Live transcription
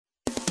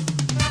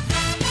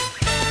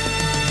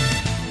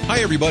Hi,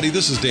 everybody.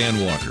 This is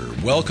Dan Walker.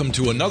 Welcome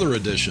to another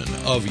edition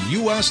of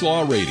U.S.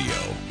 Law Radio.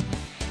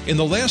 In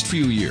the last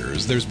few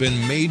years, there's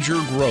been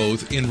major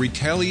growth in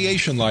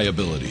retaliation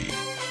liability.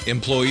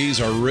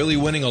 Employees are really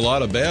winning a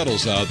lot of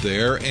battles out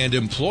there, and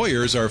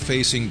employers are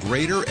facing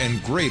greater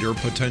and greater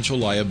potential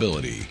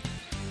liability.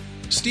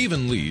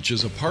 Stephen Leach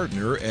is a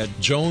partner at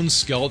Jones,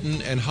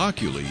 Skelton, and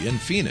Hockley in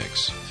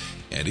Phoenix,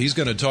 and he's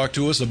going to talk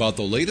to us about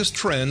the latest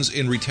trends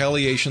in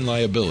retaliation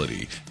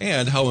liability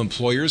and how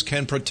employers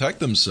can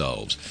protect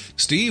themselves.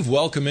 Steve,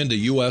 welcome into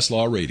U.S.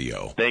 Law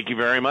Radio. Thank you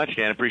very much,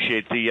 Dan.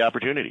 Appreciate the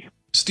opportunity.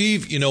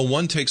 Steve,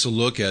 one takes a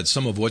look at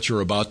some of what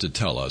you're about to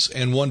tell us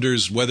and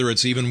wonders whether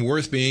it's even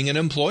worth being an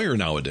employer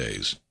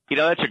nowadays.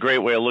 That's a great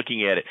way of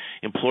looking at it.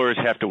 Employers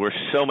have to wear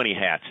so many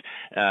hats.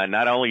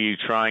 Not only are you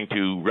trying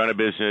to run a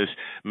business,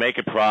 make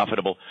it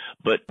profitable,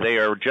 but they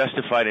are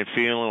justified in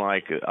feeling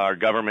like our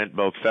government,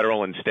 both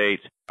federal and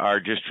states, are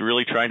just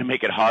really trying to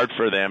make it hard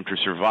for them to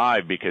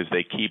survive because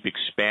they keep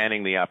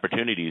expanding the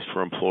opportunities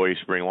for employees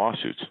to bring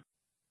lawsuits.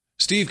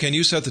 Steve, can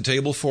you set the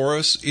table for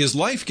us? Is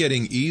life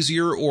getting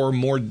easier or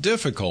more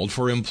difficult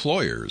for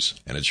employers?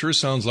 And it sure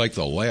sounds like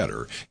the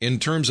latter, in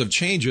terms of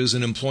changes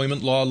in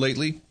employment law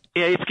lately.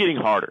 Yeah, it's getting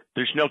harder.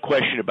 There's no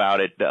question about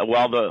it.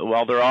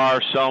 While there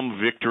are some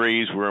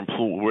victories where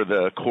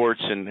the courts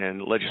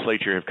and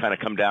legislature have kind of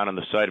come down on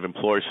the side of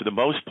employers, for the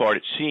most part,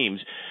 it seems,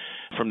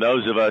 from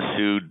those of us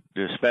who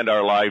spend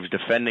our lives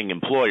defending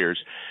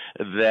employers,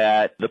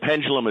 that the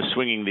pendulum is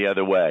swinging the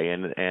other way,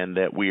 and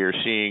that we are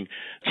seeing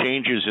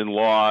changes in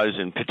laws,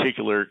 in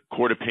particular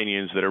court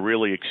opinions, that are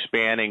really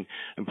expanding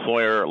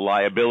employer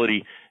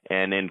liability.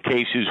 And in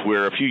cases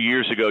where a few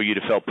years ago you'd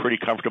have felt pretty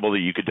comfortable that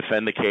you could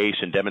defend the case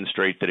and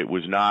demonstrate that it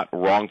was not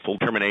wrongful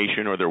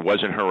termination or there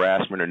wasn't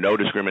harassment or no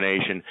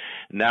discrimination,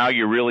 now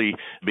you're really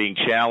being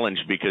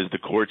challenged because the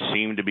courts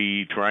seem to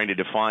be trying to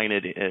define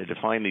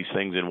these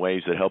things in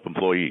ways that help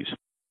employees.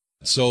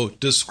 So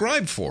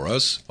describe for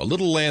us, a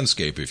little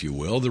landscape, if you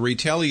will, the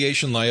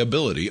retaliation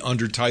liability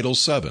under Title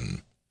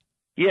VII.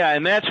 Yeah,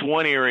 and that's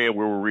one area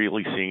where we're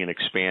really seeing an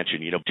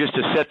expansion. Just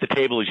to set the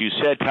table, as you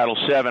said, Title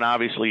VII,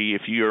 obviously,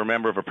 if you're a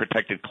member of a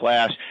protected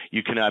class,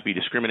 you cannot be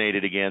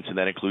discriminated against, and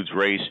that includes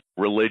race,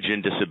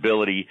 religion,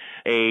 disability,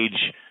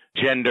 age,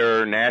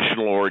 gender,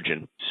 national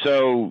origin.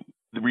 So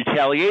the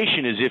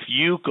retaliation is if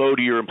you go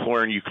to your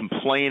employer and you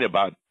complain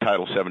about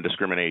Title VII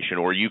discrimination,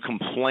 or you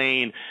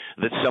complain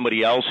that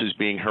somebody else is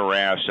being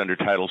harassed under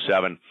Title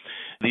VII,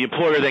 the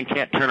employer then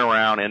can't turn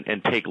around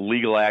and take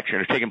legal action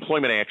or take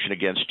employment action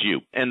against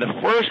you. And the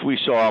first we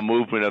saw a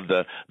movement of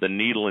the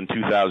needle in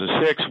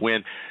 2006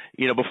 when,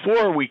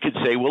 before we could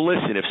say, well,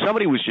 listen, if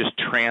somebody was just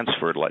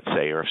transferred, let's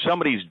say, or if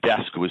somebody's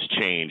desk was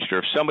changed, or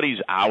if somebody's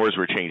hours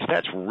were changed,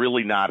 that's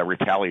really not a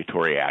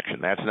retaliatory action.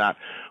 That's not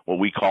what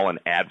we call an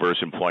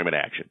adverse employment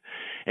action.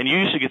 And you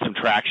used to get some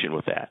traction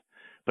with that.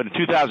 But in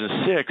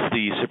 2006,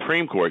 the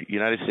Supreme Court,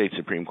 United States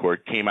Supreme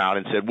Court, came out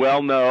and said,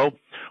 well, no,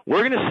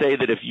 we're going to say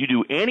that if you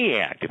do any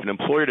act, if an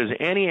employer does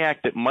any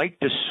act that might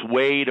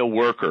dissuade a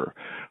worker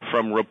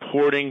from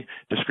reporting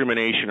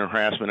discrimination or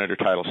harassment under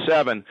Title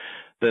VII,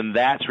 then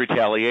that's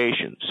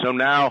retaliation. So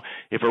now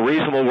if a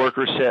reasonable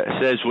worker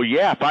says, well,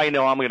 yeah, if I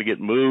know I'm going to get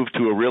moved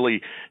to a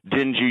really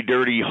dingy,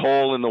 dirty,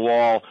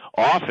 hole-in-the-wall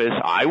office,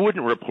 I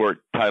wouldn't report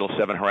Title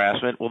VII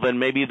harassment. Well, then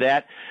maybe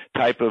that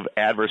type of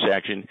adverse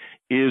action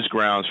is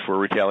grounds for a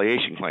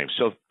retaliation claim.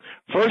 So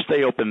first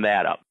they opened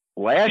that up.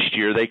 Last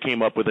year they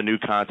came up with a new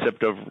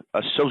concept of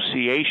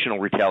associational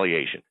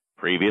retaliation.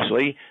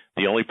 Previously,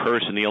 the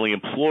only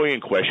employee in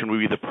question would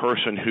be the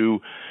person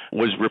who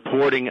was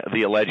reporting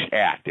the alleged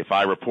act. If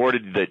I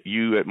reported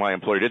that my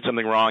employer, did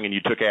something wrong and you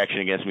took action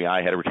against me,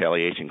 I had a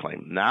retaliation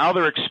claim. Now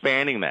they're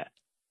expanding that.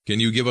 Can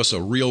you give us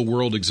a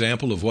real-world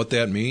example of what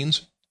that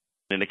means?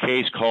 In a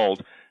case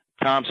called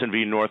Thompson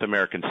v. North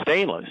American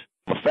Stainless,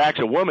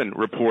 a woman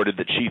reported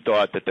that she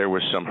thought that there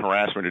was some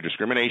harassment or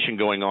discrimination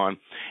going on,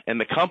 and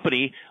the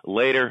company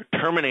later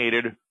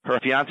terminated her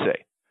fiancé.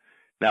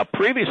 Now,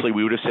 previously,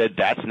 we would have said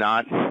that's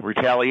not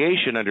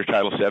retaliation under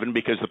Title VII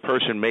because the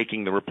person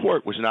making the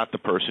report was not the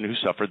person who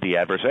suffered the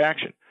adverse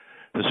action.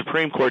 The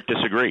Supreme Court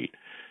disagreed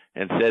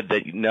and said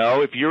that,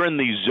 no, if you're in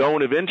the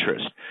zone of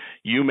interest,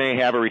 you may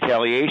have a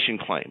retaliation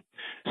claim.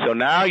 So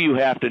now you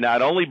have to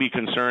not only be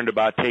concerned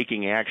about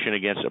taking action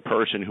against a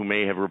person who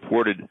may have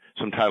reported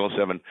some Title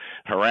VII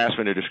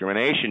harassment or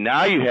discrimination,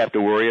 now you have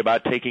to worry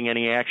about taking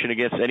any action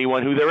against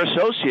anyone who they're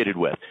associated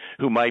with,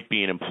 who might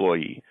be an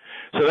employee.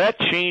 So that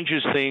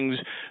changes things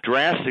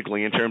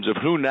drastically in terms of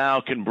who now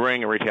can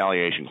bring a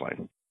retaliation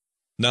claim.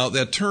 Now,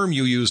 that term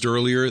you used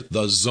earlier,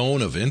 the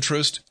zone of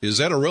interest, is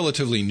that a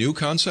relatively new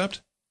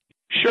concept?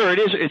 Sure, it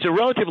is. It's a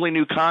relatively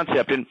new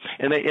concept, and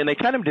they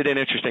kind of did an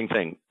interesting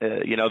thing.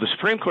 The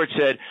Supreme Court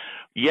said,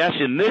 yes,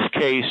 in this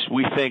case,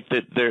 we think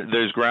that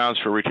there's grounds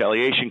for a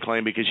retaliation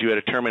claim because you had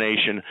a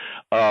termination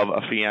of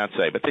a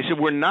fiancé. But they said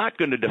we're not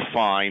going to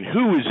define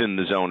who is in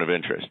the zone of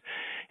interest.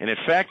 And in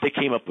fact, they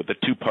came up with a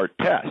two-part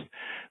test.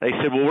 They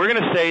said, well, we're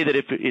going to say that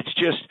if it's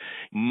just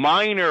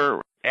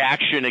minor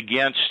action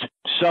against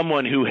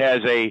someone who has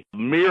a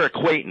mere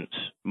acquaintance,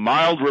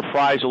 mild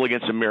reprisal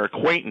against a mere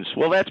acquaintance,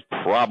 well, that's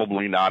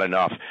probably not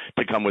enough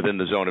to come within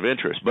the zone of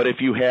interest. But if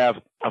you have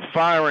a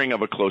firing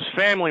of a close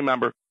family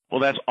member,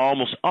 well, that's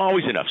almost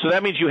always enough. So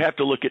that means you have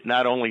to look at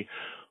not only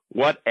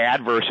what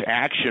adverse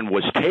action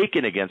was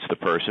taken against the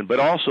person, but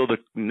also the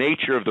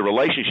nature of the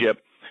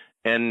relationship,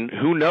 and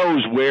who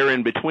knows where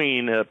in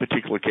between a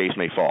particular case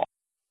may fall.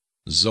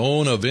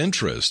 Zone of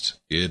interest.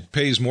 It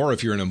pays more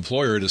if you're an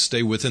employer to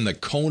stay within the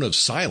cone of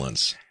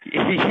silence.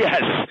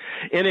 Yes.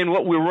 And then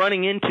what we're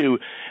running into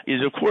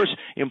is, of course,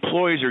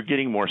 employees are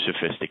getting more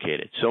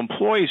sophisticated. So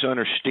employees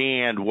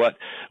understand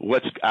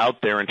what's out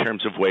there in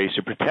terms of ways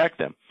to protect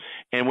them.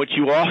 And what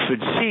you often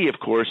see, of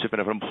course, if an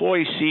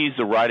employee sees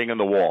the writing on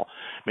the wall,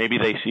 maybe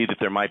they see that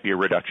there might be a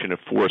reduction of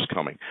force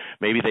coming.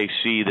 Maybe they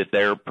see that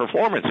their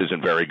performance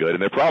isn't very good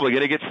and they're probably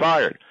going to get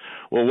fired.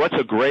 Well, what's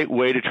a great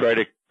way to try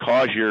to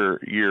cause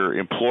your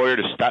employer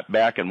to step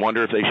back and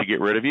wonder if they should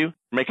get rid of you?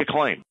 Make a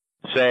claim.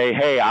 Say,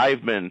 hey,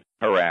 I've been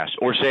harassed,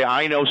 or say,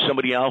 I know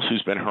somebody else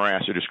who's been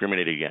harassed or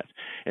discriminated against.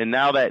 And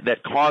now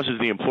that causes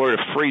the employer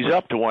to freeze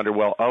up to wonder,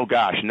 well, oh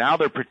gosh, now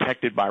they're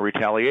protected by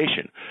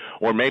retaliation.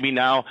 Or maybe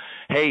now,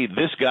 hey,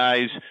 this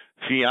guy's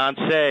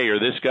fiance or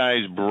this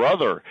guy's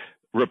brother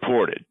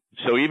reported.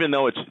 So even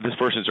though this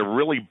person's a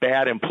really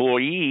bad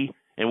employee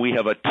and we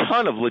have a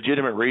ton of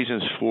legitimate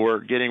reasons for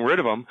getting rid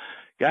of them,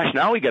 gosh,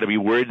 now we got to be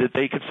worried that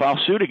they could file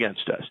suit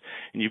against us.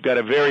 And you've got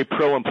a very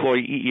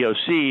pro-employee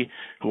EEOC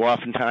who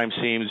oftentimes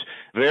seems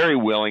very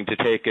willing to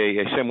take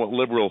a somewhat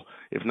liberal,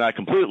 if not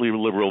completely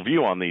liberal,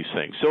 view on these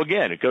things. So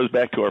again, it goes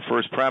back to our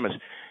first premise.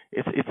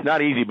 It's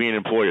not easy being an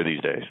employer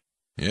these days.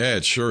 Yeah,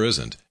 it sure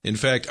isn't. In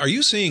fact, are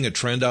you seeing a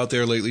trend out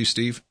there lately,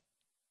 Steve?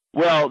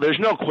 Well, there's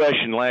no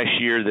question last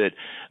year that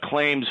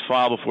claims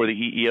filed before the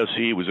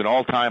EEOC was an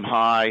all-time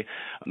high.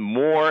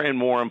 More and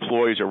more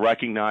employees are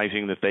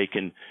recognizing that they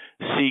can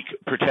seek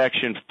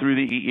protection through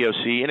the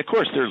EEOC. And, of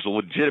course, there's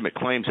legitimate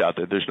claims out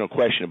there. There's no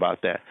question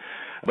about that.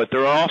 But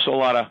there are also a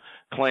lot of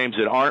claims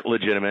that aren't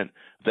legitimate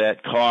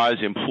that cause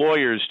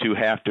employers to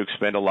have to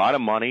expend a lot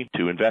of money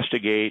to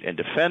investigate and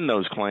defend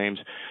those claims,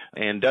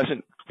 and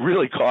doesn't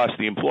really cost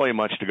the employee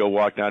much to go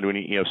walk down to an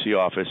EEOC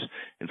office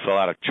and fill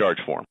out a charge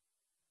form.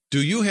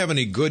 Do you have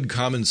any good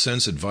common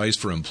sense advice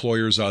for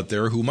employers out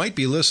there who might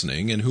be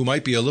listening and who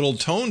might be a little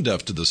tone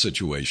deaf to the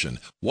situation?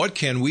 What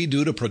can we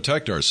do to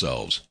protect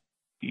ourselves?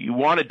 You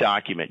want to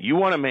document. You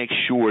want to make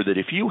sure that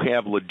if you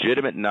have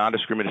legitimate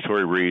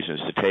non-discriminatory reasons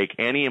to take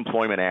any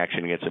employment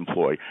action against an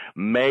employee,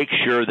 make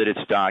sure that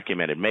it's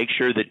documented. Make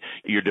sure that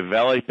you're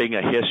developing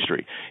a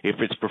history.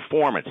 If it's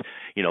performance,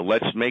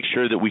 let's make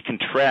sure that we can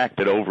track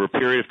that over a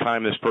period of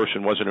time this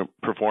person wasn't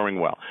performing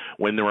well.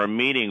 When there are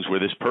meetings where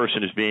this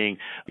person is being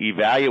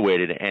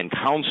evaluated and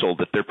counseled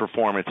that their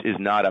performance is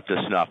not up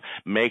to snuff,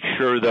 make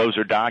sure those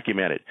are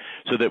documented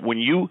so that when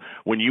you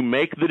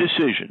make the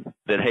decision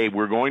that, hey,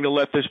 we're going to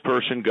let this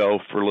person go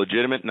for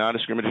legitimate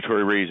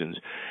non-discriminatory reasons,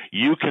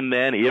 you can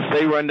then, if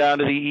they run down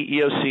to the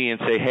EEOC and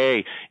say,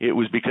 hey, it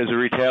was because of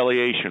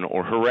retaliation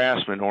or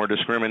harassment or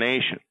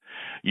discrimination,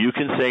 you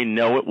can say,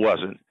 no, it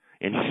wasn't.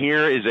 And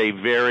here is a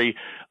very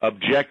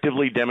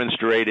objectively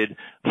demonstrated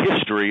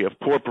history of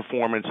poor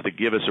performance that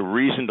give us a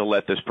reason to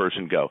let this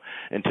person go.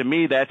 And to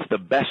me, that's the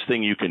best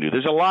thing you can do.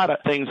 There's a lot of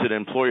things that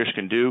employers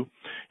can do,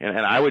 and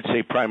I would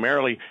say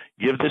primarily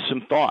give this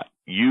some thought.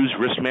 Use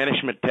risk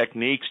management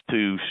techniques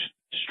to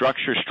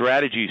structure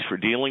strategies for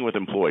dealing with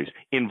employees.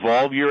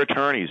 Involve your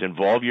attorneys.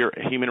 Involve your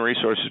human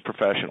resources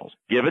professionals.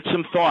 Give it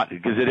some thought,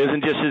 because it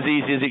isn't just as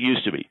easy as it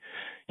used to be.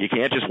 You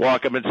can't just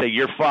walk up and say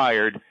you're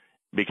fired,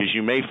 because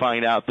you may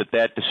find out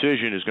that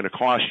decision is going to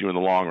cost you in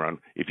the long run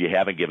if you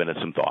haven't given it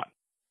some thought.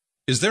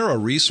 Is there a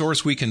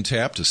resource we can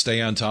tap to stay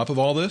on top of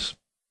all this?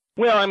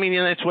 Well, I mean,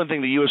 that's one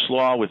thing, the U.S.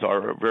 law with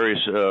our various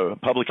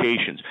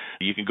publications.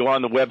 You can go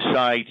on the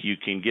website, you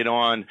can get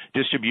on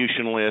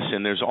distribution lists,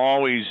 and there's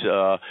always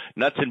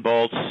nuts and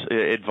bolts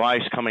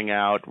advice coming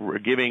out,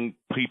 giving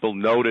people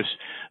notice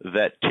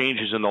that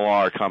changes in the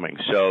law are coming.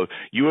 So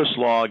U.S.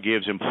 law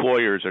gives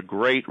employers a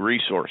great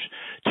resource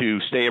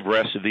to stay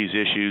abreast of these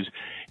issues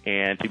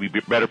and to be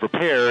better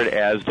prepared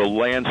as the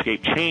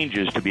landscape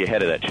changes to be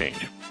ahead of that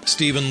change.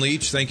 Stephen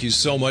Leach, thank you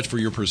so much for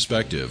your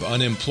perspective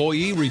on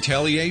employee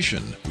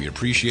retaliation. We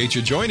appreciate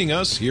you joining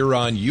us here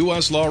on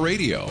U.S. Law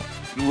Radio.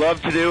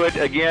 Love to do it.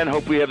 Again,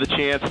 hope we have the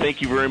chance.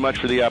 Thank you very much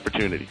for the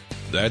opportunity.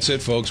 That's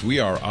it, folks. We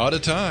are out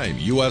of time.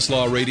 U.S.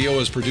 Law Radio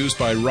is produced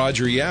by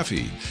Roger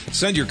Yaffe.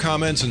 Send your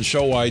comments and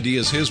show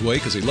ideas his way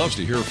because he loves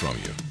to hear from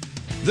you.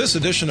 This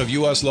edition of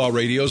U.S. Law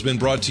Radio has been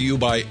brought to you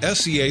by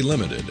SEA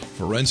Limited,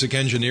 forensic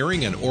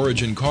engineering and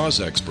origin cause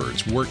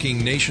experts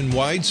working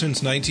nationwide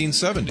since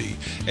 1970,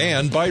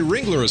 and by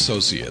Ringler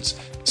Associates.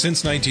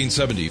 Since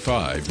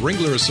 1975,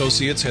 Ringler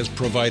Associates has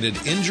provided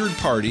injured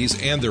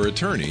parties and their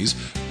attorneys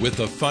with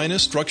the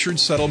finest structured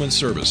settlement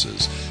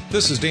services.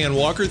 This is Dan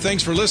Walker.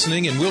 Thanks for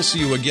listening, and we'll see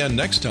you again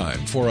next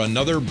time for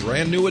another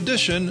brand new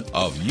edition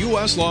of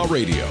U.S. Law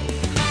Radio.